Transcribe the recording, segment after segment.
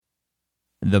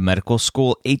The Medical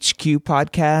School HQ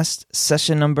podcast,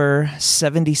 session number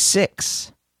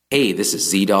 76. Hey, this is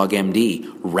Z-Dog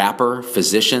MD, rapper,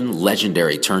 physician,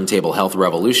 legendary turntable health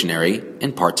revolutionary,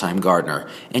 and part-time gardener.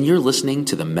 And you're listening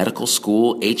to the Medical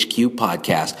School HQ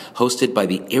podcast, hosted by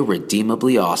the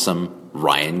irredeemably awesome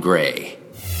Ryan Gray.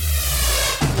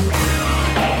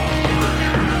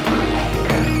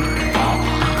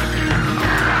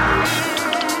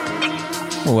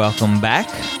 Welcome back.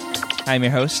 I'm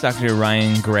your host, Dr.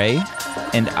 Ryan Gray,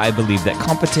 and I believe that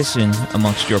competition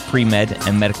amongst your pre-med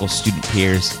and medical student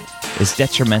peers is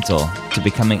detrimental to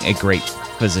becoming a great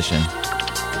physician.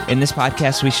 In this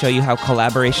podcast, we show you how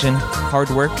collaboration, hard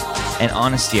work, and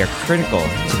honesty are critical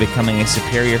to becoming a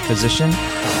superior physician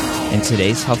in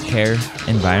today's healthcare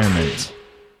environment.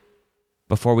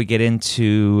 Before we get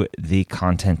into the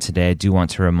content today, I do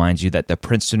want to remind you that the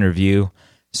Princeton Review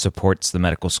supports the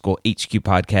Medical School HQ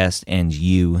podcast and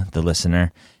you, the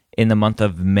listener. In the month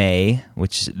of May,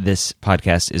 which this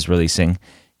podcast is releasing,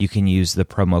 you can use the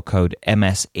promo code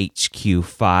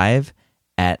MSHQ5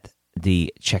 at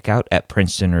the checkout at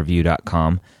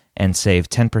princetonreview.com and save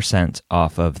 10%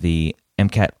 off of the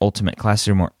MCAT Ultimate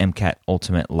Classroom or MCAT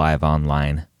Ultimate Live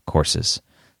Online courses.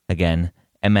 Again,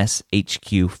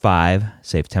 MSHQ5,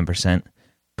 save 10%,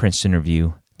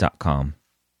 princetonreview.com.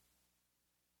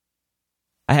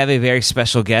 I have a very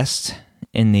special guest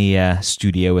in the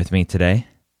studio with me today.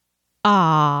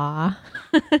 Thanks,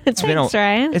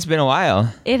 Ryan. It's been a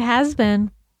while. It has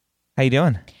been. How you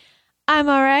doing? I'm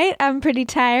all right. I'm pretty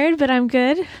tired, but I'm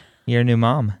good. You're a new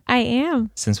mom. I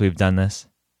am. Since we've done this.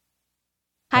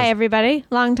 Hi, everybody.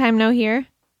 Long time no hear.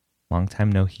 Long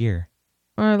time no hear.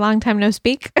 Or long time no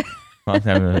speak. Long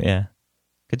time no, yeah.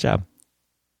 Good job.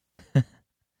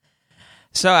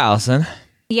 So, Allison.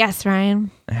 Yes,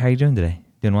 Ryan. How are you doing today?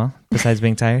 Doing well? Besides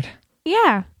being tired?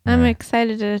 Yeah. I'm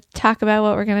excited to talk about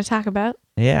what we're going to talk about.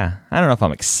 Yeah. I don't know if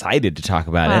I'm excited to talk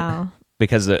about it.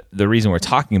 Because the reason we're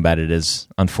talking about it is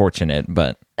unfortunate,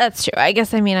 but... That's true. I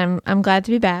guess, I'm glad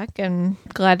to be back and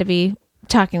glad to be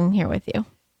talking here with you.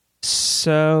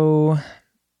 So,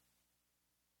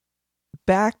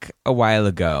 back a while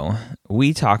ago,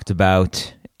 we talked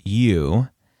about you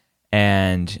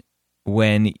and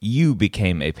when you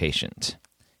became a patient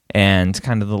and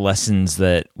kind of the lessons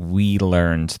that we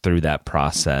learned through that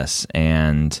process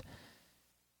and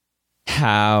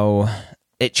how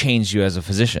it changed you as a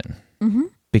physician,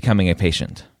 becoming a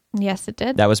patient. Yes, it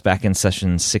did. That was back in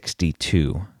session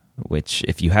 62, which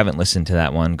if you haven't listened to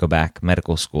that one, go back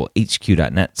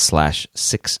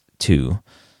medicalschoolhq.net/62,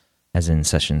 as in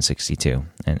session 62,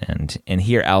 and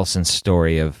hear Allison's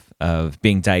story of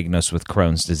being diagnosed with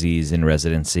Crohn's disease in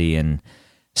residency and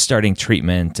starting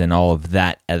treatment and all of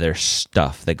that other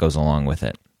stuff that goes along with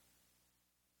it.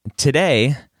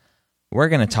 Today, we're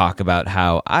going to talk about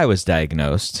how I was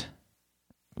diagnosed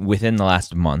within the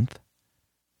last month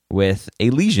with a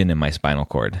lesion in my spinal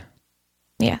cord.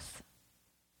 Yes.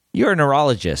 You're a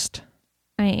neurologist.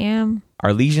 I am.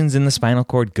 Are lesions in the spinal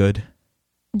cord good?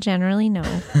 Generally,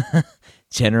 no.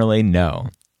 Generally, no.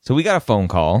 So we got a phone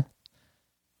call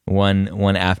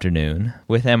one afternoon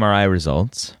with MRI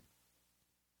results,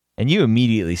 and you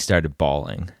immediately started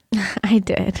bawling. I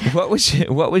did. What was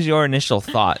your initial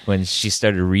thought when she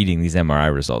started reading these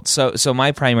MRI results? So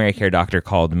my primary care doctor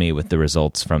called me with the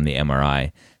results from the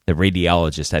MRI. The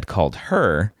radiologist had called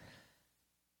her,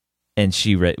 and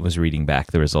she was reading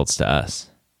back the results to us.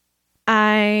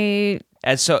 So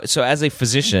as a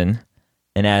physician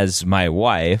and as my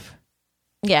wife...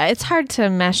 Yeah, it's hard to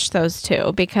mesh those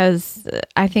two because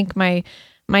I think my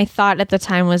thought at the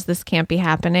time was this can't be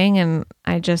happening, and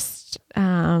I just...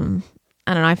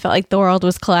 I don't know, I felt like the world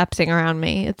was collapsing around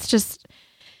me. It's just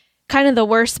kind of the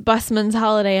worst busman's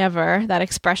holiday ever, that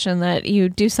expression that you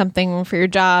do something for your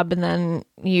job and then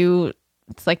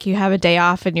it's like you have a day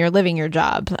off and you're living your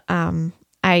job.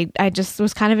 I just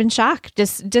was kind of in shock.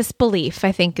 Disbelief,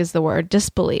 I think is the word.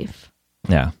 Disbelief.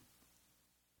 Yeah.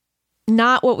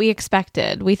 Not what we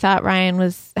expected. We thought Ryan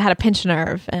had a pinched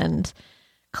nerve, and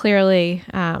clearly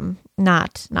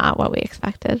not what we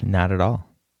expected. Not at all.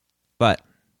 But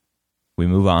we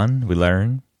move on, we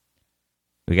learn,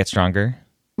 we get stronger.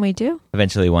 We do.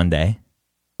 Eventually one day.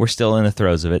 We're still in the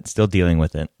throes of it, still dealing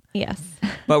with it. Yes.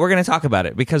 But we're going to talk about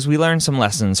it because we learned some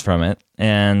lessons from it,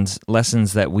 and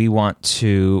lessons that we want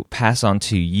to pass on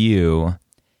to you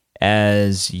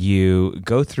as you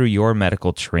go through your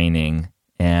medical training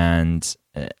and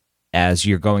as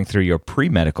you're going through your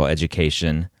pre-medical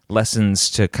education, lessons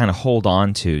to kind of hold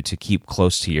on to keep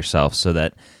close to yourself so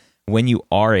that when you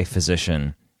are a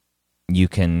physician, you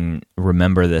can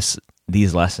remember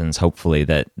these lessons, hopefully,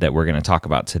 that we're going to talk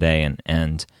about today,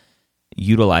 and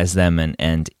utilize them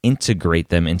and integrate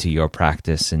them into your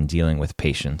practice in dealing with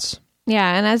patients.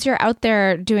 Yeah, and as you're out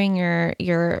there doing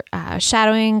your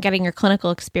shadowing, getting your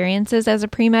clinical experiences as a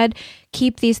pre-med,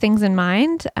 keep these things in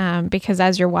mind because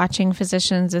as you're watching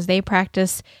physicians as they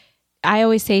practice, I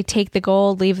always say take the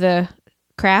gold, leave the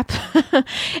crap.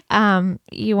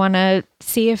 You want to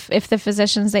see if the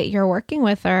physicians that you're working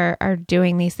with are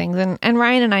doing these things. And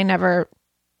Ryan and I never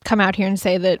come out here and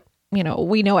say that,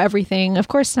 we know everything. Of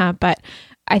course not. But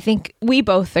I think we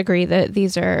both agree that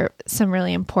these are some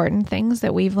really important things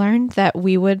that we've learned that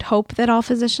we would hope that all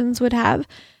physicians would have.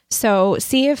 So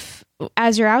see if,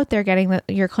 as you're out there getting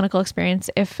your clinical experience,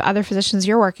 if other physicians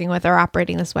you're working with are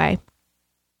operating this way.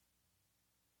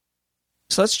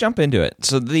 So let's jump into it.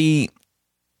 So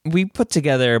we put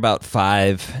together about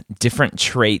 5 different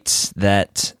traits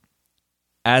that,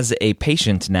 as a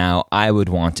patient now, I would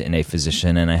want in a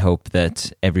physician, and I hope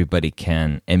that everybody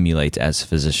can emulate as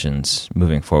physicians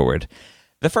moving forward.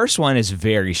 The first one is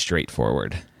very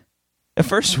straightforward. The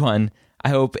first one, I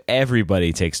hope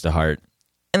everybody takes to heart,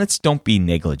 and it's don't be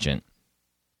negligent.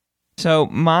 So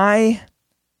my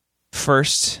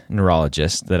first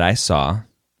neurologist that I saw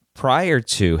prior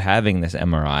to having this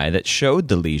MRI that showed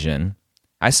the lesion,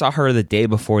 I saw her the day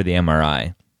before the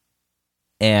MRI,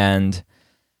 and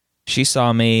she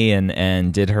saw me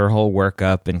and did her whole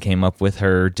workup and came up with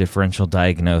her differential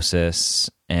diagnosis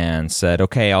and said,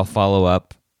 okay, I'll follow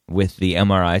up with the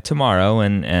MRI tomorrow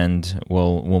and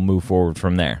we'll move forward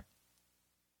from there.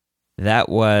 That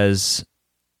was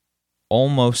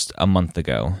almost a month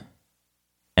ago,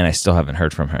 and I still haven't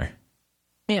heard from her.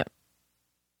 Yeah.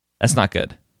 That's not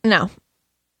good. No.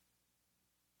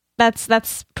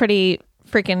 That's pretty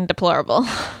freaking deplorable.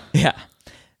 Yeah.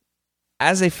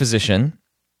 As a physician,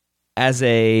 as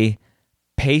a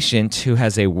patient who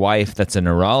has a wife that's a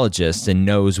neurologist and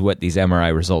knows what these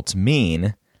MRI results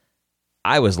mean,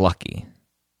 I was lucky.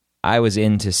 I was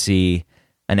in to see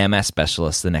an MS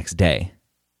specialist the next day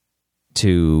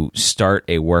to start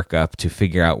a workup to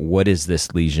figure out what is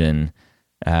this lesion,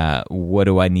 what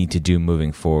do I need to do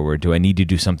moving forward? Do I need to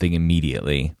do something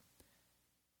immediately?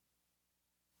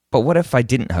 But what if I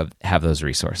didn't have those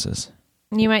resources?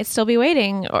 You might still be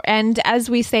waiting. And as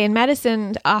we say in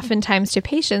medicine, oftentimes to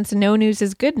patients, no news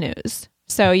is good news.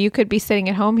 So you could be sitting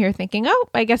at home here thinking, oh,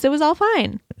 I guess it was all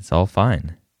fine. It's all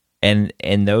fine. And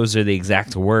those are the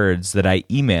exact words that I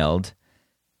emailed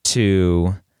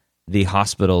to the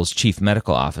hospital's chief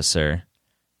medical officer,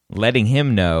 letting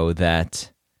him know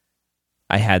that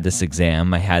I had this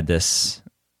exam, I had this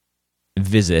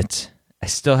visit. I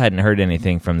still hadn't heard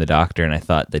anything from the doctor, and I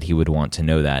thought that he would want to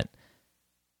know that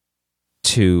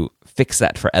to fix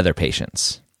that for other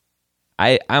patients.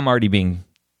 I'm already being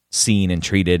seen and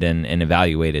treated and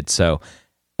evaluated. So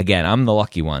again, I'm the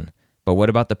lucky one. But what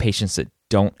about the patients that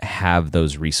don't have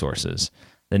those resources?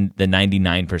 The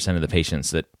 99% of the patients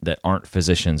that aren't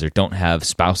physicians or don't have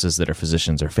spouses that are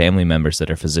physicians or family members that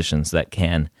are physicians that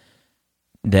can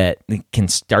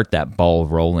start that ball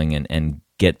rolling and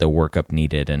get the workup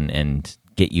needed and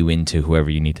get you into whoever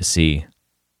you need to see.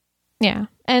 Yeah.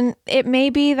 And it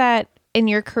may be that in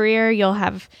your career, you'll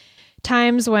have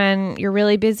times when you're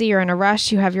really busy, you're in a rush,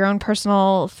 you have your own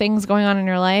personal things going on in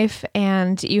your life,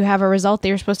 and you have a result that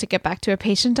you're supposed to get back to a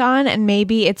patient on, and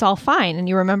maybe it's all fine, and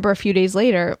you remember a few days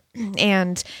later,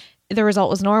 and the result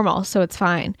was normal, so it's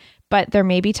fine. But there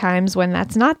may be times when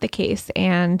that's not the case,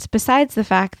 and besides the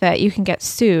fact that you can get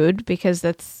sued because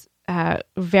that's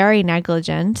very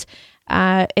negligent,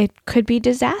 it could be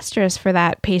disastrous for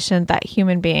that patient, that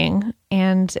human being,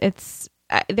 and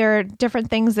there are different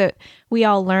things that we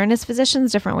all learn as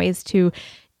physicians, different ways to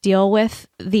deal with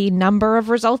the number of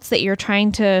results that you're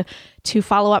trying to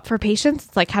follow up for patients.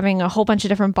 It's like having a whole bunch of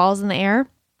different balls in the air.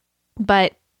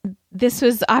 But this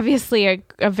was obviously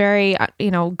a very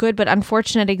good but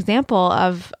unfortunate example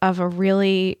of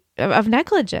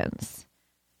negligence.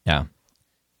 Yeah.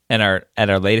 And at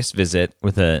our latest visit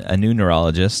with a new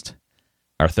neurologist,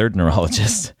 our third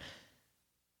neurologist,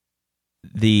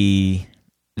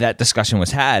 that discussion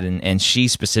was had, and she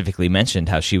specifically mentioned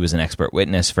how she was an expert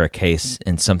witness for a case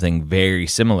in something very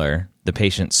similar. The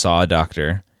patient saw a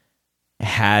doctor,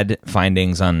 had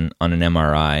findings on an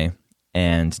MRI,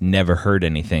 and never heard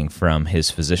anything from his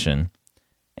physician.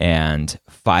 And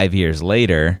 5 years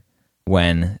later,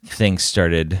 when things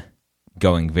started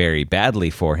going very badly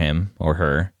for him or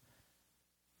her,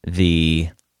 the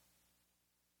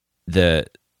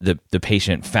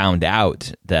patient found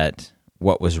out that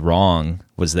what was wrong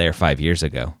was there 5 years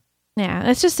ago. Yeah,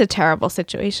 it's just a terrible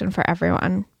situation for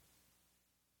everyone.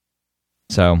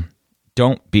 So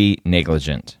don't be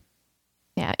negligent.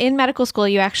 Yeah. In medical school,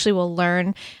 you actually will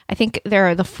learn, I think there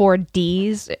are the 4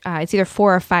 Ds. It's either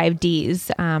 4 or 5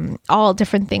 Ds, all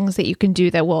different things that you can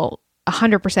do that will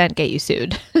 100% get you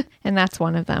sued. And that's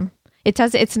one of them.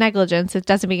 It's negligence. It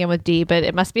doesn't begin with D, but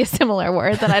it must be a similar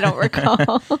word that I don't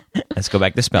recall. Let's go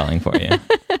back to spelling for you.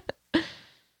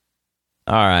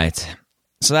 All right.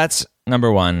 So that's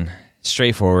number 1.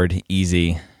 Straightforward,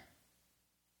 easy.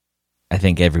 I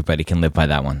think everybody can live by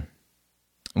that one.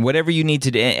 Whatever you need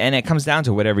to do, and it comes down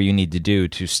to whatever you need to do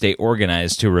to stay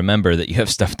organized, to remember that you have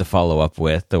stuff to follow up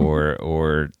with,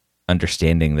 or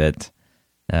understanding that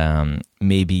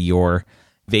maybe your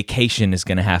vacation is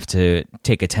going to have to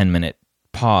take a 10-minute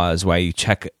pause while you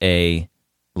check a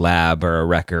lab or a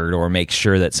record, or make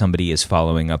sure that somebody is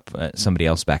following up, somebody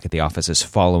else back at the office is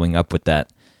following up with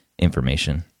that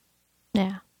information.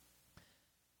 Yeah.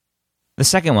 The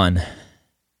second one,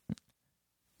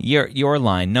 your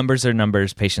line, numbers are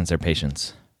numbers, patients are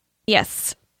patients.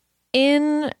 Yes.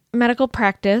 In medical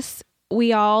practice,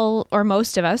 we all, or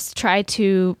most of us, try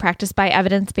to practice by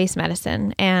evidence-based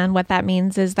medicine. And what that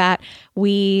means is that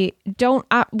we don't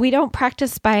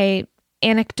practice by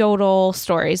anecdotal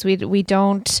stories. We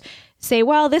don't say,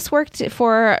 well, this worked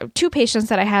for 2 patients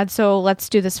that I had, so let's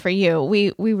do this for you.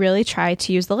 We really try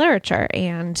to use the literature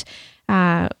and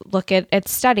look at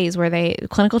studies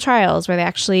clinical trials where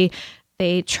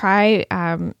they try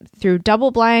through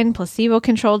double-blind,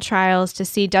 placebo-controlled trials to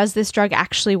see, does this drug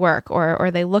actually work? Or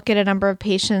they look at a number of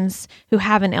patients who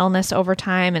have an illness over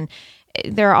time. And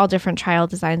there are all different trial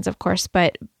designs, of course.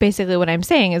 But basically what I'm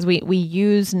saying is we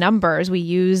use numbers, we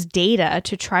use data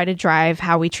to try to drive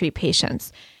how we treat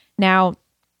patients. Now,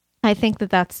 I think that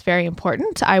that's very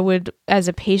important. I would, as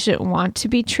a patient, want to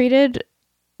be treated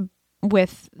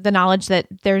with the knowledge that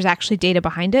there's actually data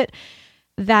behind it.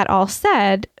 That all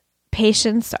said,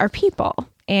 patients are people,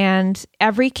 and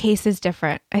every case is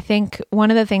different. I think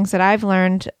one of the things that I've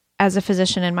learned as a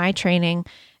physician in my training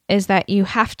is that you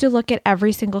have to look at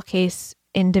every single case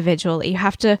individually. You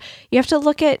have to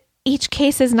look at each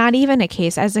case as not even a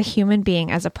case, as a human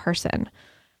being, as a person.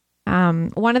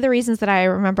 One of the reasons that I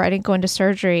remember I didn't go into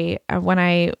surgery when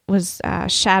I was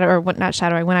when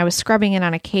I was scrubbing in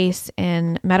on a case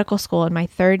in medical school in my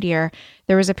 3rd year,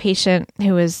 there was a patient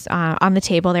who was on the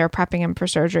table. They were prepping him for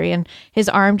surgery, and his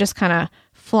arm just kind of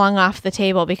flung off the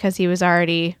table because he was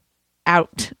already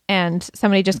out, and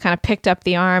somebody just kind of picked up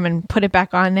the arm and put it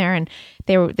back on there, and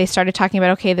they started talking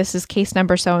about, okay, this is case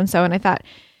number so-and-so, and I thought,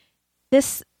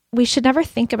 we should never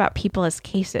think about people as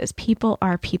cases. People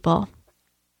are people.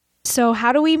 So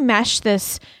how do we mesh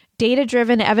this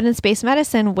data-driven, evidence-based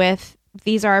medicine with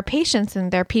these are our patients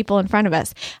and they're people in front of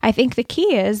us? I think the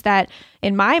key is that,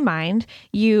 in my mind,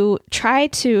 you try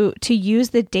to use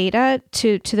the data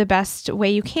to the best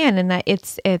way you can, and that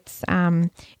it's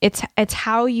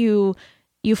how you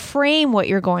frame what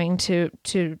you're going to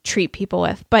treat people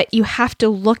with. But you have to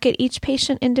look at each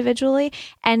patient individually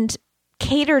and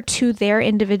cater to their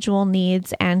individual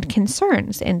needs and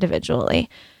concerns individually.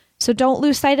 So don't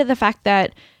lose sight of the fact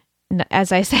that,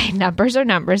 as I say, numbers are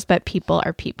numbers, but people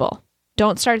are people.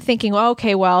 Don't start thinking, well,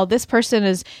 okay, well, this person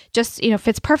is just,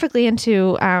 fits perfectly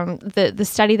into the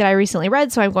study that I recently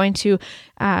read, so I'm going to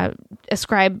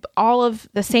ascribe all of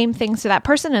the same things to that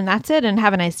person, and that's it, and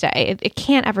have a nice day. It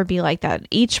can't ever be like that.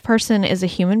 Each person is a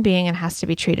human being and has to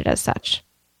be treated as such.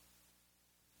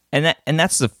 And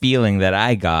that's the feeling that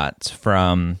I got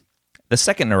from the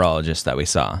second neurologist that we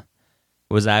saw.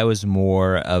 I was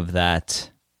more of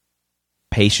that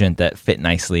patient that fit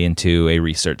nicely into a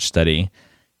research study.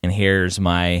 And here's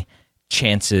my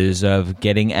chances of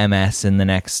getting MS in the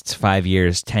next 5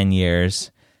 years, 10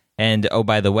 years. And, oh,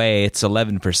 by the way, it's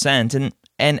 11%.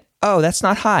 And oh, that's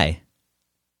not high.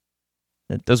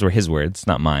 Those were his words,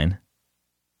 not mine.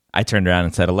 I turned around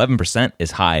and said 11%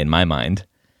 is high in my mind.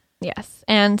 Yes.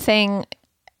 And saying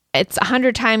it's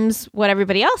 100 times what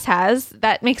everybody else has,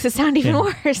 that makes it sound even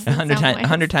worse.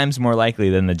 100 times more likely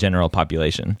than the general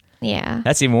population. Yeah.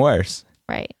 That's even worse.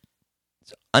 Right.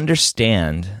 So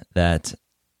understand that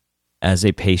as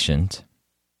a patient,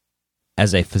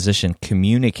 as a physician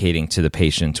communicating to the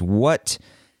patient what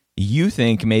you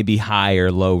think may be high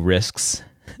or low risks,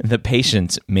 the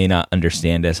patient may not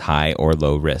understand as high or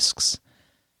low risks.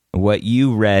 What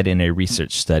you read in a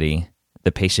research study,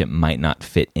 the patient might not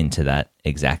fit into that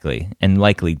exactly, and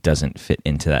likely doesn't fit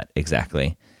into that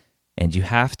exactly. And you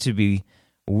have to be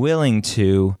willing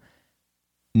to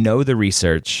know the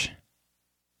research,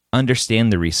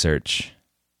 understand the research,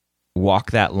 walk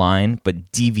that line,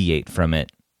 but deviate from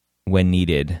it when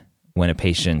needed, when a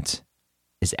patient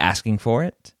is asking for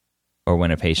it, or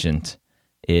when a patient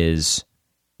is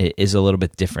a little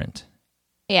bit different.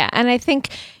 Yeah, and I think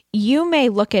you may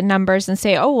look at numbers and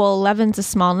say, oh, well, 11's a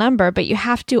small number, but you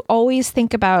have to always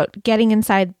think about getting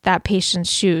inside that patient's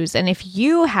shoes. And if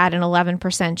you had an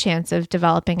 11% chance of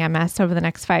developing MS over the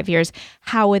next 5 years,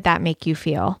 how would that make you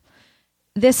feel?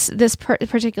 This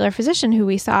particular physician who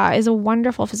we saw is a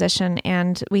wonderful physician,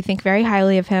 and we think very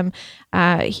highly of him.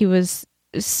 He was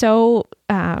so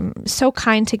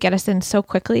kind to get us in so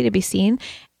quickly to be seen,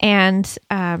 and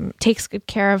takes good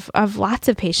care of lots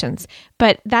of patients.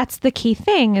 But that's the key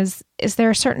thing is there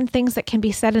are certain things that can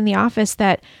be said in the office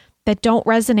that don't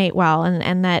resonate well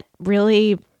and that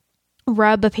really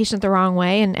rub a patient the wrong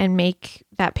way and make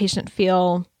that patient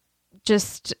feel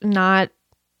just not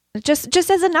just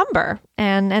as a number.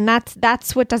 And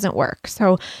that's what doesn't work.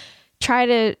 So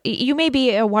you may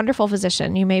be a wonderful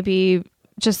physician. You may be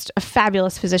just a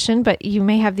fabulous physician, but you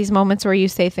may have these moments where you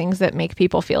say things that make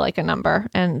people feel like a number,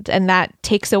 and that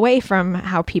takes away from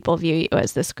how people view you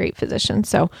as this great physician.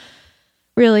 So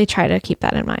really try to keep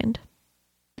that in mind.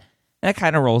 That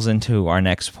kind of rolls into our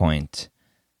next point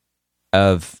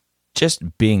of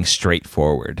just being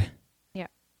straightforward. Yeah.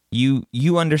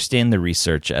 You understand the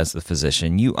research as the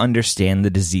physician. You understand the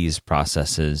disease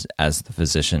processes as the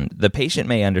physician. The patient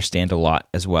may understand a lot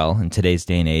as well in today's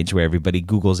day and age where everybody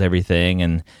Googles everything,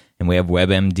 and we have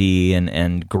WebMD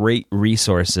and great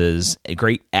resources,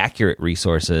 great accurate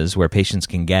resources where patients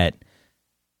can get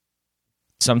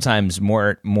sometimes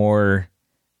more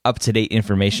up-to-date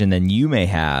information than you may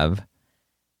have.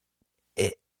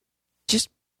 Just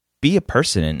be a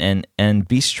person and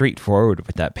be straightforward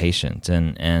with that patient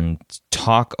and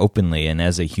talk openly and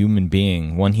as a human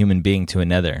being, one human being to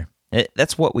another.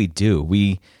 That's what we do.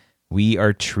 We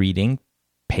are treating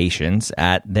patients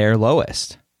at their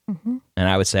lowest. Mm-hmm. And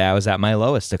I would say I was at my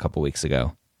lowest a couple weeks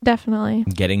ago. Definitely.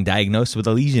 Getting diagnosed with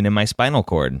a lesion in my spinal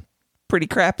cord. Pretty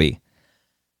crappy.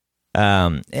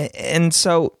 And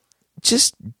so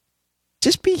just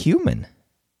be human.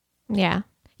 Yeah.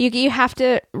 You have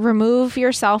to remove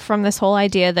yourself from this whole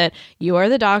idea that you are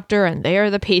the doctor and they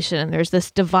are the patient, and there's this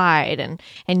divide,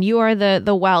 and you are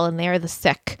the well and they are the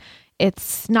sick.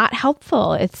 It's not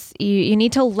helpful. It's you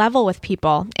need to level with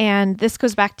people. And this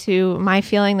goes back to my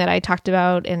feeling that I talked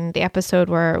about in the episode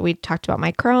where we talked about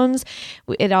my Crohn's.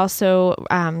 It also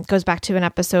goes back to an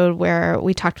episode where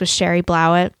we talked with Sherry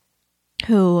Blowett,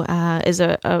 who is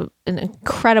an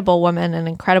incredible woman, an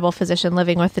incredible physician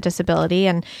living with a disability.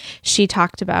 And she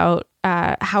talked about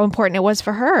how important it was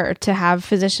for her to have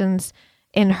physicians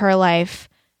in her life.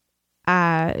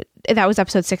 That was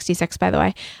episode 66, by the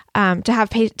way,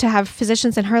 to have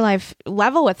physicians in her life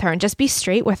level with her and just be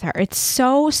straight with her. It's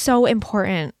so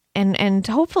important. And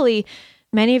hopefully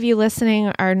many of you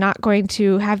listening are not going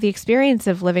to have the experience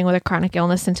of living with a chronic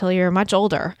illness until you're much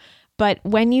older. But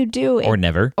when you do, or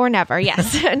never,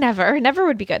 yes, never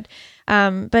would be good.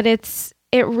 But it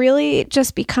really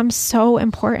just becomes so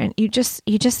important. You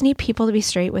just need people to be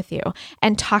straight with you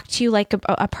and talk to you like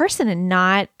a person and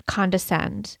not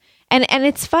condescend. And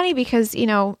it's funny because,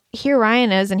 here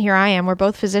Ryan is and here I am. We're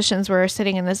both physicians. We're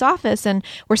sitting in this office and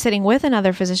we're sitting with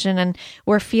another physician and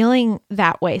we're feeling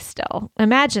that way still.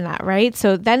 Imagine that, right?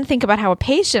 So then think about how a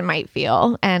patient might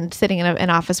feel and sitting in an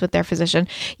office with their physician.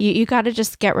 You got to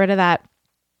just get rid of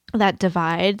that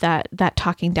divide, that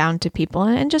talking down to people,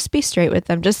 and just be straight with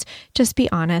them. Just be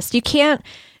honest. You can't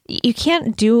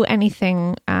do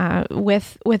anything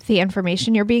with the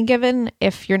information you're being given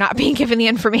if you're not being given the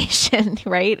information,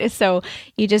 right? So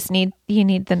you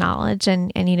need the knowledge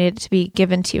and you need it to be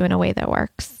given to you in a way that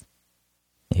works.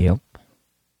 Yep.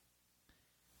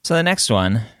 So the next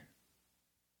one,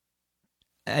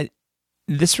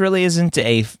 this really isn't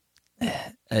a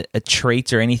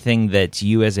trait or anything that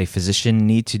you as a physician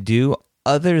need to do,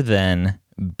 other than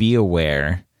be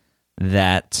aware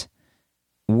that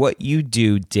what you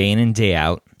do day in and day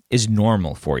out is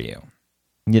normal for you.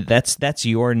 That's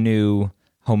your new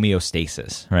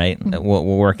homeostasis, right? Mm-hmm. We'll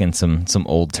work in some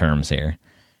old terms here.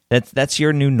 That's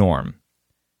your new norm.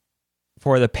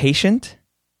 For the patient,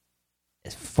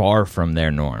 it's far from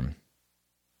their norm.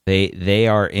 They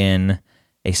are in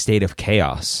a state of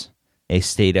chaos, a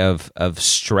state of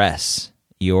stress.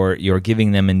 You're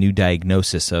giving them a new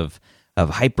diagnosis of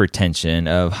hypertension,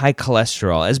 of high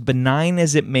cholesterol, as benign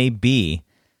as it may be.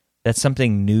 That's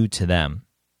something new to them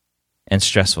and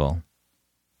stressful.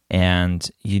 And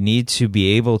you need to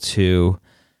be able to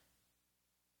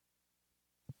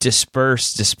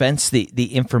dispense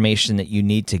the information that you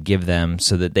need to give them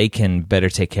so that they can better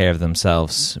take care of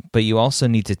themselves. But you also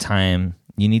need to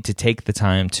take the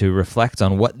time to reflect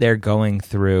on what they're going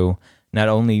through, not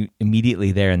only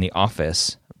immediately there in the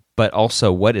office, but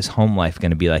also what is home life going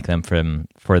to be like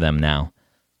for them now?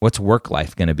 What's work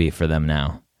life going to be for them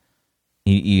now?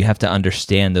 You have to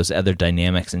understand those other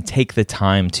dynamics and take the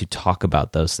time to talk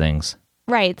about those things.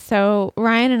 Right. So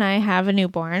Ryan and I have a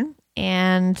newborn,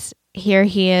 and here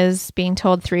he is being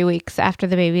told 3 weeks after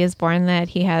the baby is born that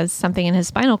he has something in his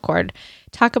spinal cord.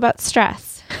 Talk about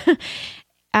stress.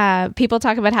 People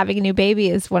talk about having a new baby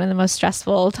is one of the most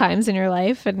stressful times in your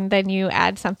life, and then you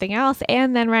add something else,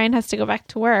 and then Ryan has to go back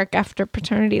to work after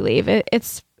paternity leave.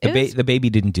 The baby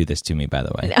didn't do this to me, by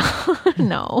the way.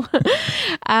 No.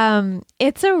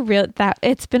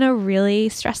 It's been a really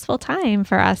stressful time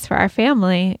for us, for our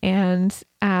family. And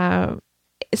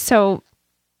so,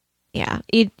 yeah,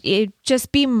 you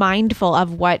just be mindful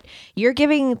of what you're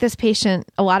giving this patient.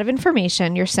 A lot of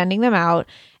information, you're sending them out,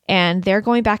 and they're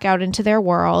going back out into their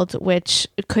world, which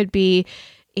could be,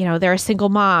 they're a single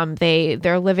mom.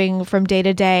 They're living from day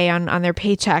to day on their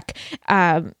paycheck.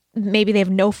 Maybe they have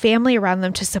no family around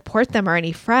them to support them or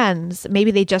any friends.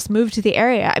 Maybe they just moved to the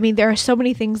area. I mean, there are so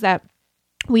many things that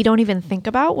we don't even think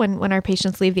about when our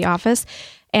patients leave the office,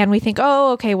 and we think,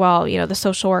 oh, okay, well, the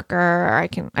social worker, or I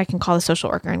can call the social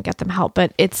worker and get them help,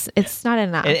 but it's not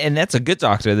enough. And that's a good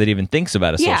doctor that even thinks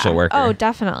about a social worker. Oh,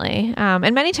 definitely.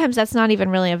 And many times that's not even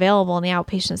really available in the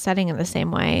outpatient setting in the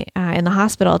same way. In the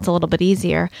hospital, it's a little bit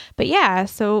easier. But yeah,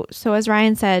 so as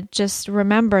Ryan said, just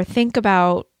remember, think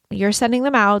about, you're sending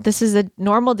them out. This is a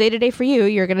normal day-to-day for you.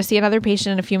 You're going to see another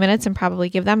patient in a few minutes and probably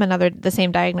give them the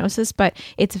same diagnosis, but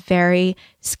it's very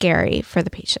scary for the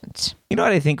patient. You know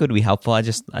what I think would be helpful? I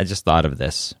just thought of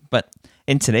this. But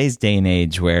in today's day and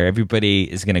age where everybody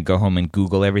is going to go home and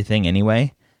Google everything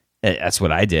anyway, that's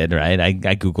what I did, right? I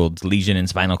Googled lesion in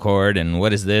spinal cord and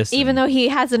what is this? Even though he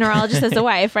has a neurologist as a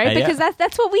wife, right? Because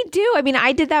that's what we do. I mean,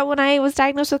 I did that when I was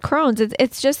diagnosed with Crohn's.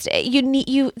 It's just,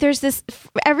 there's this,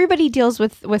 everybody deals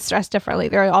with stress differently.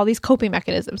 There are all these coping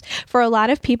mechanisms. For a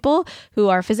lot of people who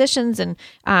are physicians and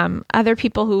other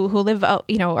people who live, are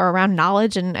around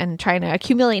knowledge and trying to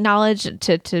accumulate knowledge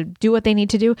to do what they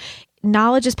need to do,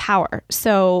 knowledge is power.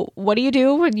 So what do you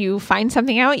do when you find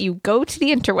something out? You go to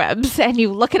the interwebs and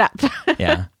you look it up.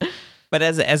 Yeah. But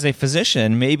as a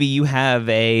physician, maybe you have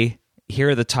here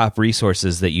are the top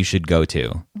resources that you should go to.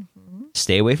 Mm-hmm.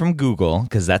 Stay away from Google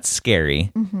because that's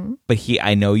scary. Mm-hmm. But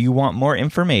I know you want more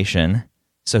information.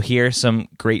 So here are some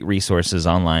great resources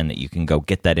online that you can go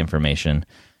get that information.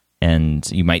 And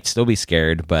you might still be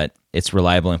scared, but it's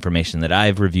reliable information that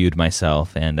I've reviewed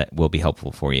myself and that will be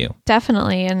helpful for you.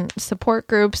 Definitely. And support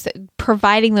groups,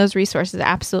 providing those resources.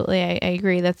 Absolutely. I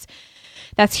agree.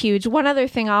 That's huge. One other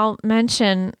thing I'll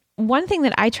mention, one thing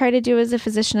that I try to do as a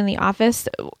physician in the office,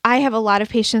 I have a lot of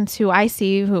patients who I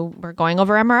see who we're going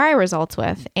over MRI results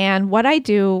with. And what I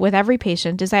do with every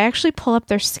patient is I actually pull up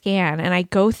their scan and I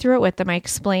go through it with them. I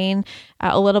explain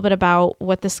a little bit about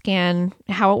what the scan,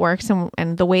 how it works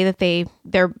and the way that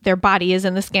their body is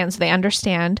in the scan so they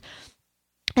understand.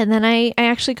 And then I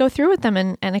actually go through with them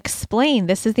and explain,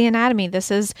 this is the anatomy,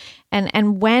 this is,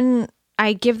 and when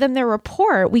I give them their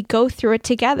report, we go through it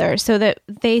together so that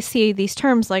they see these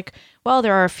terms like, well,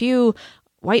 there are a few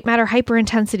white matter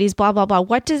hyperintensities, blah, blah, blah.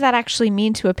 What does that actually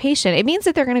mean to a patient? It means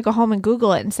that they're going to go home and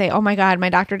Google it and say, oh my God, my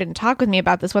doctor didn't talk with me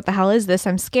about this. What the hell is this?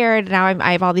 I'm scared. Now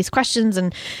I have all these questions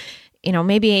and,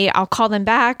 maybe I'll call them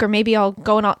back or maybe I'll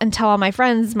go and tell all my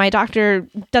friends, my doctor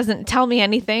doesn't tell me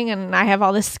anything and I have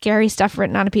all this scary stuff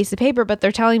written on a piece of paper, but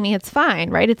they're telling me it's fine,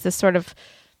 right? It's this sort of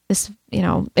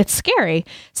it's scary.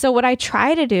 So what I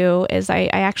try to do is I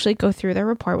actually go through their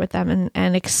report with them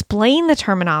and explain the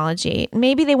terminology.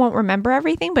 Maybe they won't remember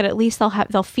everything, but at least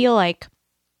they'll feel like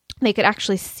they could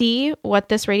actually see what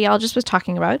this radiologist was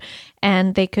talking about,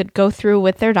 and they could go through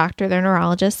with their doctor, their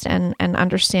neurologist, and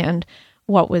understand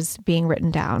what was being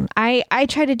written down. I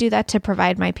try to do that to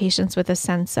provide my patients with a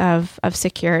sense of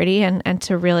security and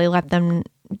to really let them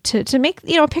to make,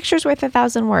 a picture's worth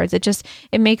 1,000 words.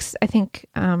 It makes, I think,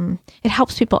 it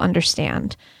helps people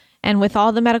understand. And with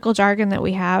all the medical jargon that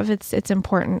we have, it's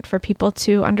important for people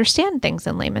to understand things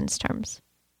in layman's terms.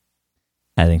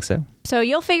 I think so. So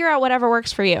you'll figure out whatever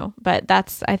works for you, but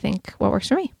that's, I think, what works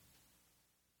for me.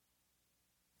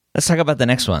 Let's talk about the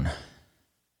next one.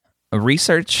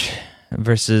 Research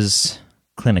versus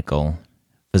clinical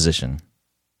physician.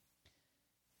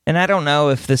 And I don't know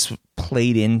if this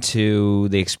played into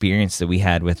the experience that we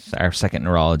had with our second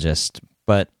neurologist,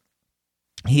 but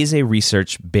he's a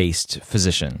research-based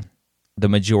physician. The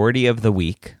majority of the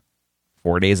week,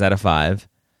 4 days out of 5,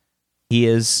 he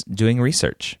is doing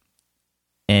research.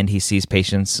 And he sees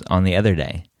patients on the other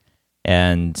day.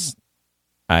 And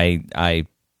I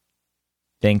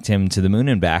thanked him to the moon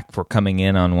and back for coming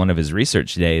in on one of his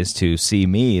research days to see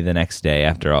me the next day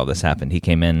after all this happened. He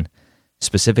came in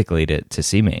specifically to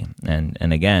see me. And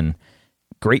again,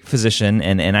 great physician,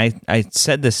 and I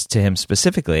said this to him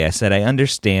specifically. I said, I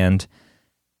understand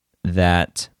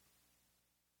that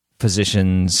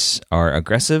physicians are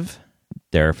aggressive.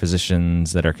 There are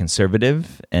physicians that are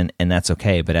conservative, and that's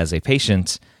okay. But as a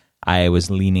patient, I was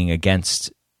leaning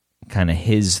against kind of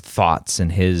his thoughts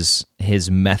and his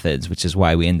methods, which is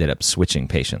why we ended up switching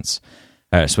doctors.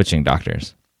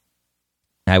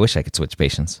 I wish I could switch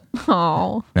patients.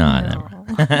 Oh. No.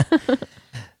 Never.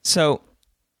 So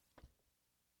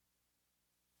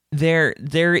there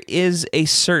is a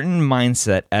certain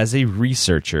mindset as a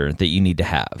researcher that you need to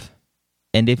have.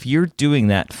 And if you're doing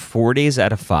that 4 days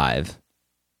out of 5,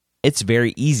 it's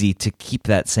very easy to keep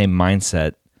that same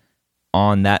mindset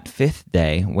on that 5th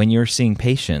day when you're seeing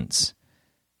patients.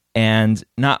 And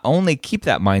not only keep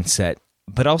that mindset,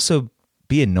 but also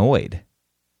be annoyed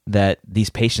that these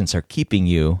patients are keeping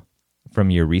you from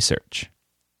your research.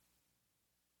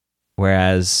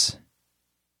 Whereas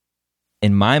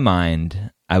in my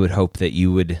mind, I would hope that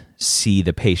you would see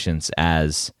the patients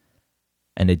as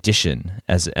an addition,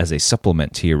 as a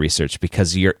supplement to your research,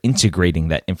 because you're integrating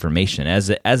that information. As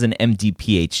an MD,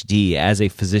 PhD, as a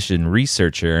physician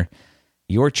researcher,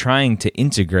 you're trying to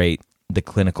integrate the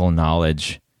clinical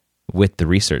knowledge with the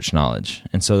research knowledge.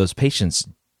 And so those patients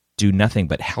do nothing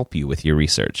but help you with your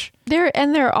research.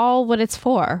 They're all what it's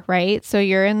for, right? So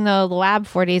you're in the lab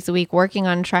 4 days a week working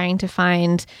on trying to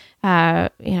find,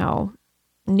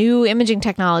 new imaging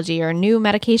technology or new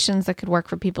medications that could work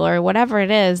for people or whatever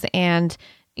it is. And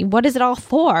what is it all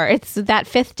for? It's that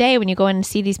 5th day when you go in and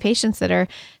see these patients that are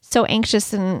so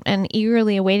anxious and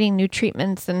eagerly awaiting new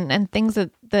treatments and things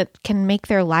that can make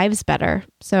their lives better.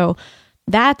 So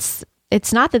it's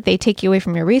not that they take you away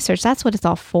from your research. That's what it's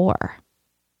all for.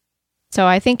 So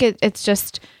I think it's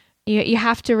just, you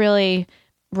have to really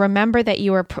remember that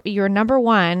you're number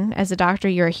one as a doctor,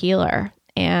 you're a healer,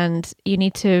 and you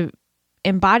need to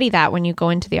embody that when you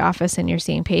go into the office and you're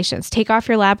seeing patients. Take off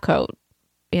your lab coat,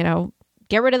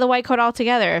 get rid of the white coat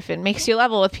altogether if it makes you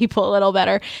level with people a little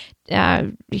better,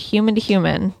 human to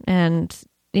human, and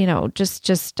just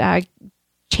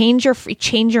change your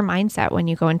mindset when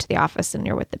you go into the office and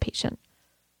you're with the patient.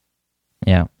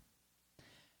 Yeah.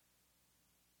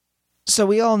 So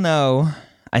we all know,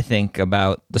 I think,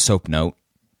 about the SOAP note.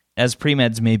 As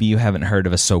pre-meds, maybe you haven't heard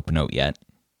of a SOAP note yet.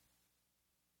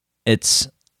 It's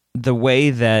the way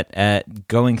that at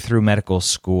going through medical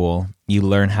school, you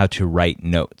learn how to write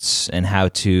notes and how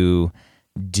to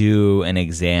do an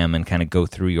exam and kind of go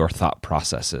through your thought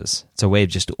processes. It's a way of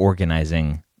just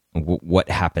organizing what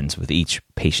happens with each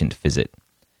patient visit.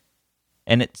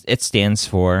 And it stands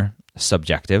for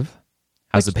subjective.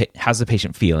 How's the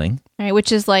patient feeling? Right,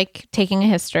 which is like taking a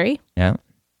history. Yeah.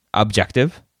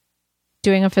 Objective.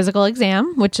 Doing a physical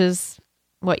exam, which is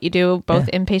what you do both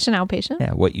inpatient, outpatient.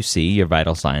 Yeah, what you see, your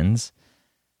vital signs.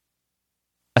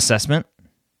 Assessment.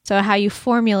 So how you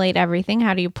formulate everything,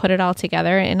 how do you put it all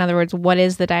together? In other words, what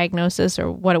is the diagnosis, or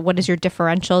what is your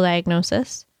differential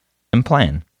diagnosis? And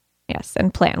plan. Yes,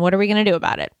 and plan. What are we going to do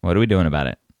about it? What are we doing about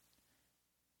it?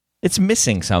 It's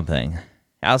missing something.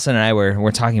 Allison and I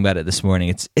were talking about it this morning.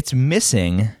 It's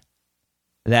missing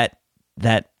that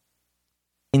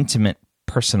intimate,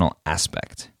 personal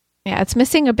aspect. Yeah, it's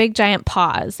missing a big giant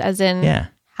pause, as in,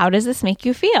 how does this make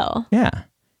you feel? Yeah.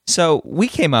 So we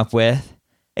came up with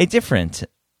a different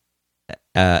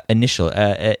initial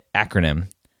acronym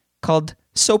called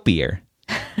SOAPier.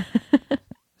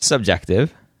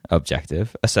 Subjective,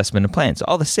 objective, assessment, and plan. It's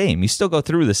all the same. You still go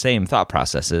through the same thought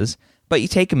processes, but you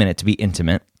take a minute to be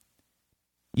intimate.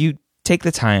 You take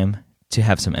the time to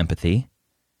have some empathy,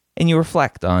 and you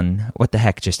reflect on what the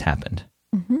heck just happened.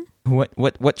 Mm-hmm.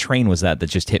 What train was that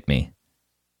just hit me?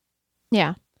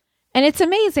 Yeah. And it's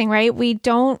amazing, right? We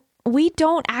don't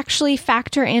actually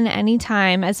factor in any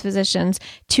time as physicians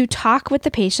to talk with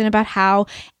the patient about how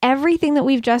everything that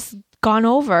we've just gone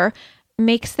over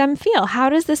makes them feel. How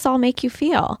does this all make you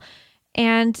feel?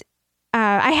 And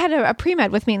I had a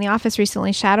pre-med with me in the office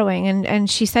recently shadowing, and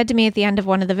she said to me at the end of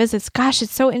one of the visits, gosh,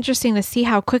 it's so interesting to see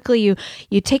how quickly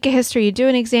you take a history, you do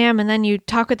an exam, and then you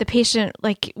talk with the patient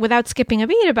like without skipping a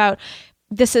beat about,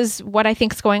 this is what I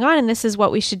think is going on and this is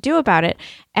what we should do about it.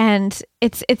 And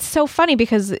it's so funny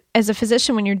because as a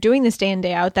physician, when you're doing this day in,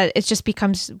 day out, that it just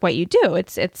becomes what you do.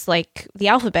 It's like the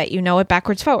alphabet, you know it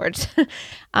backwards, forwards.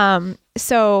 But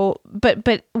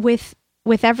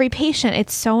with every patient,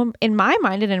 it's so, in my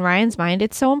mind and in Ryan's mind,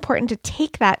 it's so important to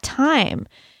take that time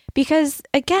because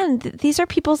again, these are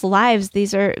people's lives.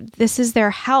 This is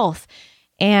their health,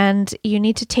 and you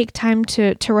need to take time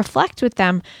to reflect with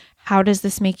them. How does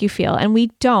this make you feel? And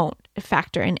we don't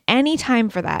factor in any time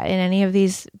for that in any of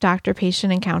these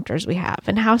doctor-patient encounters we have.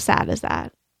 And how sad is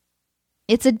that?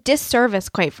 it's a disservice,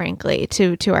 quite frankly,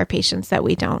 to our patients that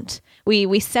we don't.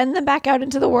 We send them back out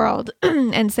into the world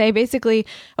and say basically,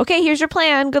 okay, here's your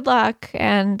plan, good luck,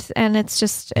 and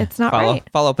it's not right.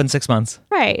 Follow up in 6 months.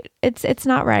 Right. It's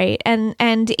not right.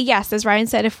 And yes, as Ryan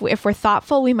said, if we're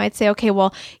thoughtful, we might say, okay,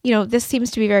 well, this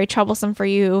seems to be very troublesome for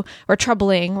you, or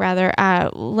troubling rather.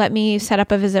 Let me set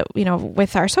up a visit,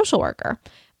 with our social worker.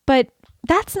 But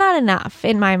that's not enough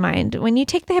in my mind. When you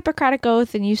take the Hippocratic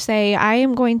Oath and you say, I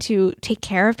am going to take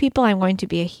care of people, I'm going to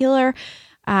be a healer,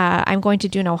 I'm going to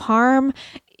do no harm,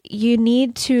 you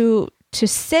need to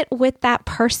sit with that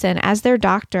person as their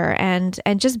doctor and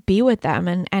just be with them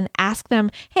and ask them,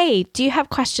 hey, do you have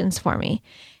questions for me?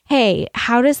 Hey,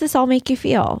 how does this all make you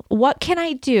feel? What can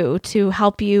I do to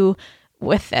help you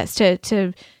with this,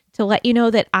 to let you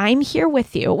know that I'm here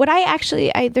with you? What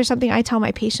there's something I tell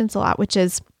my patients a lot, which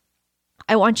is,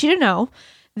 I want you to know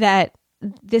that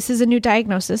this is a new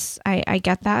diagnosis. I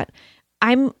get that.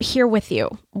 I'm here with you.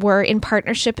 We're in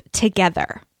partnership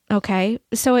together. Okay.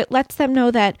 So it lets them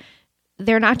know that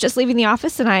they're not just leaving the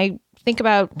office and I think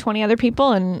about 20 other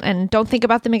people and don't think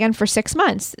about them again for 6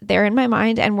 months. They're in my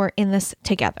mind and we're in this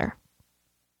together.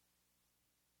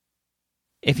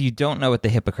 If you don't know what the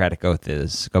Hippocratic Oath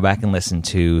is, go back and listen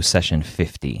to session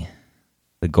 50,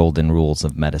 The Golden Rules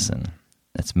of Medicine.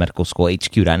 That's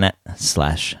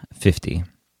medicalschoolhq.net/50.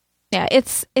 Yeah,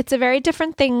 it's a very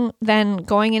different thing than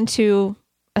going into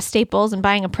a Staples and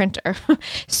buying a printer.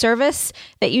 Service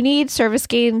that you need, service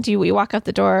gained, you walk out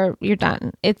the door, you're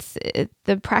done.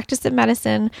 The practice of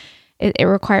medicine, it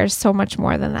requires so much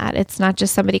more than that. It's not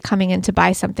just somebody coming in to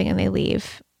buy something and they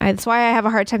leave. That's why I have a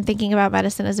hard time thinking about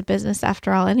medicine as a business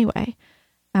after all anyway.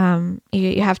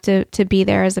 You have to be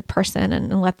there as a person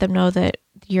and let them know that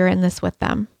you're in this with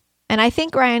them. And I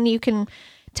think, Ryan, you can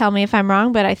tell me if I'm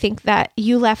wrong, but I think that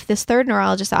you left this third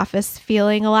neurologist office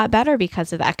feeling a lot better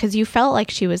because of that, because you felt like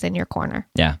she was in your corner.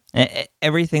 Yeah.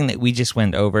 Everything that we just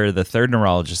went over, the third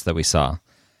neurologist that we saw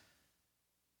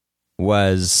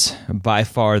was by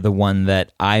far the one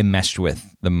that I meshed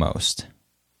with the most.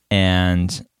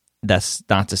 And that's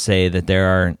not to say that there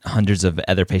are hundreds of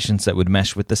other patients that would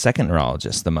mesh with the second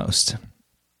neurologist the most.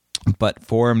 But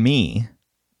for me,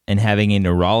 and having a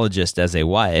neurologist as a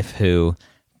wife who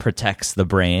protects the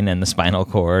brain and the spinal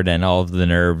cord and all of the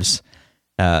nerves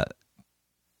to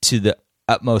the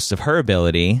utmost of her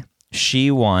ability,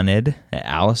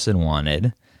 Allison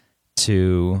wanted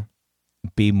to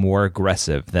be more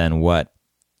aggressive than what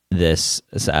this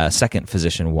second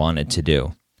physician wanted to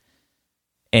do.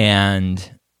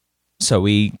 And so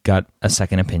we got a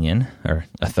second opinion, or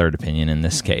a third opinion in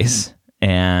this case,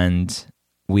 and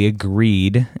we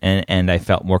agreed, and I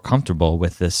felt more comfortable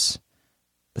with this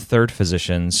third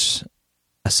physician's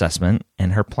assessment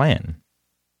and her plan.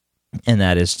 And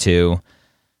that is to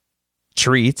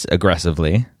treat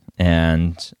aggressively,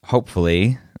 and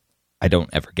hopefully I don't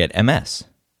ever get MS.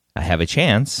 I have a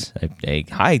chance, a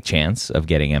high chance of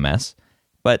getting MS,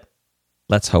 but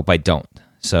let's hope I don't.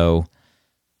 So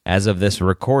as of this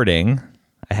recording,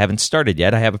 I haven't started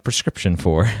yet. I have a prescription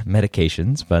for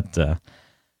medications, but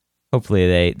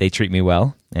hopefully they treat me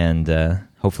well, and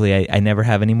hopefully I never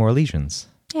have any more lesions.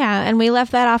 Yeah, and we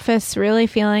left that office really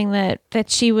feeling that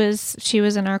she was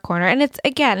in our corner. And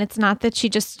it's not that she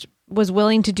just was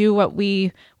willing to do what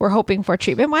we were hoping for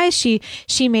treatment-wise. She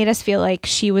made us feel like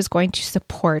she was going to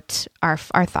support our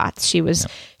thoughts. She was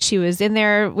in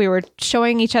there. We were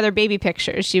showing each other baby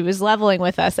pictures. She was leveling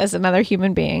with us as another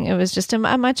human being. It was just a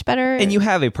much better. And you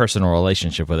have a personal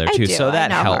relationship with her too, so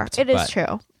that helped. It is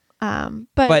true.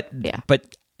 But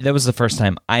that was the first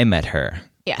time I met her.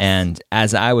 Yes. And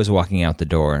as I was walking out the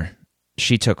door,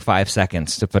 she took 5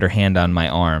 seconds to put her hand on my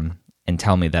arm and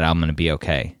tell me that I'm going to be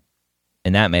okay.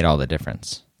 And that made all the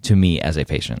difference to me as a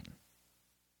patient.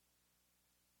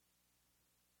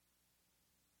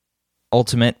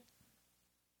 Ultimate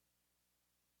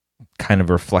kind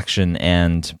of reflection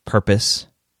and purpose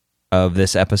of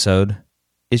this episode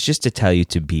is just to tell you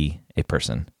to be a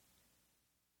person.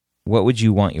 What would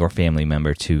you want your family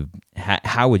member to,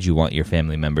 how would you want your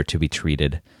family member to be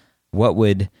treated? What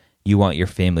would you want your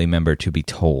family member to be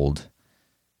told?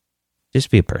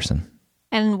 Just be a person.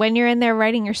 And when you're in there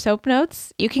writing your soap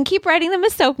notes, you can keep writing them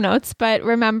as soap notes, but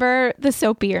remember the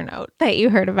soapier note that you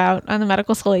heard about on the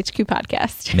Medical School HQ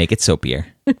podcast. Make it soapier.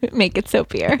 Make it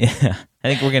soapier. Yeah. I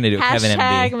think we're going to do Kevin MD.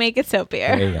 Hashtag make it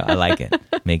soapier. There you go. I like it.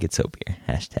 Make it soapier.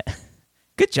 Hashtag.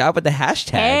 Good job with the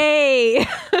hashtag. Hey.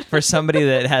 For somebody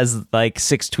that has like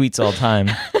 6 tweets all the time.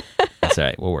 That's all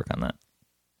right. We'll work on that.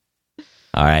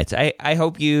 All right. I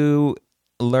hope you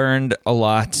learned a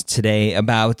lot today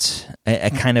about a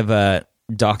kind of a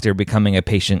doctor becoming a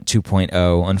patient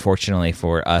 2.0. Unfortunately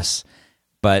for us,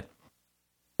 But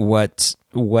what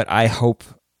I hope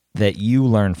that you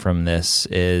learn from this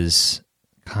is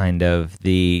kind of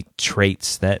the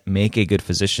traits that make a good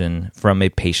physician from a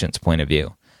patient's point of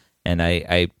view. And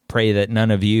I pray that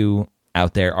none of you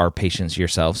out there are patients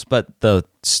yourselves, but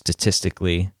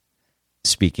statistically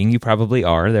speaking, you probably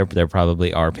are. There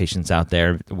probably are patients out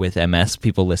there with MS,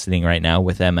 people listening right now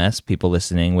with MS, people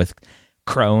listening with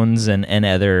Crohn's and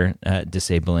other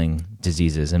disabling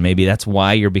diseases. And maybe that's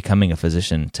why you're becoming a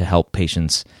physician, to help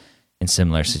patients in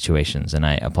similar situations. And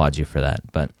I applaud you for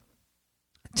that. But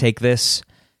take this,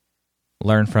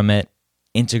 learn from it,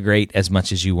 integrate as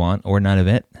much as you want or none of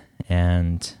it,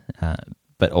 and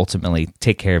but ultimately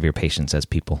take care of your patients as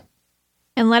people.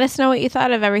 And let us know what you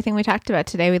thought of everything we talked about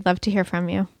today. We'd love to hear from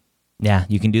you. Yeah,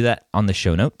 you can do that on the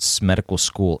show notes,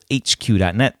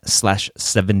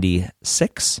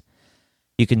 medicalschoolhq.net/76.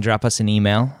 You can drop us an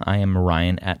email. I am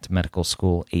Ryan at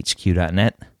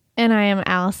medicalschoolhq.net. And I am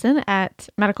Allison at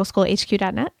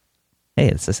medicalschoolhq.net. Hey,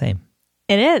 it's the same.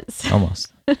 It is.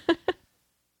 Almost.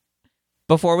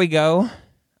 Before we go,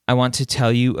 I want to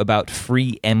tell you about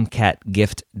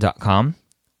freemcatgift.com,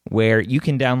 where you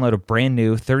can download a brand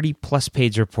new 30-plus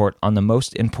page report on the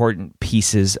most important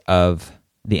pieces of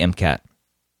the MCAT.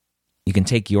 You can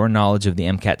take your knowledge of the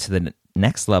MCAT to the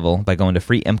next level by going to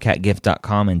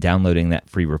freemcatgift.com and downloading that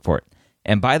free report.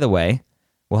 And by the way,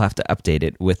 we'll have to update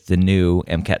it with the new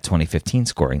MCAT 2015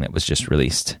 scoring that was just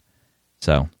released.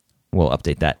 So we'll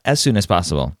update that as soon as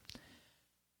possible.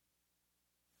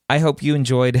 I hope you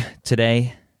enjoyed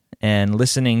today and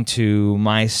listening to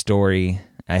my story.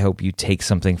 I hope you take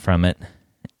something from it.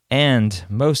 And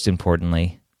most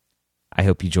importantly, I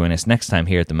hope you join us next time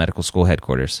here at the Medical School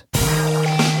Headquarters.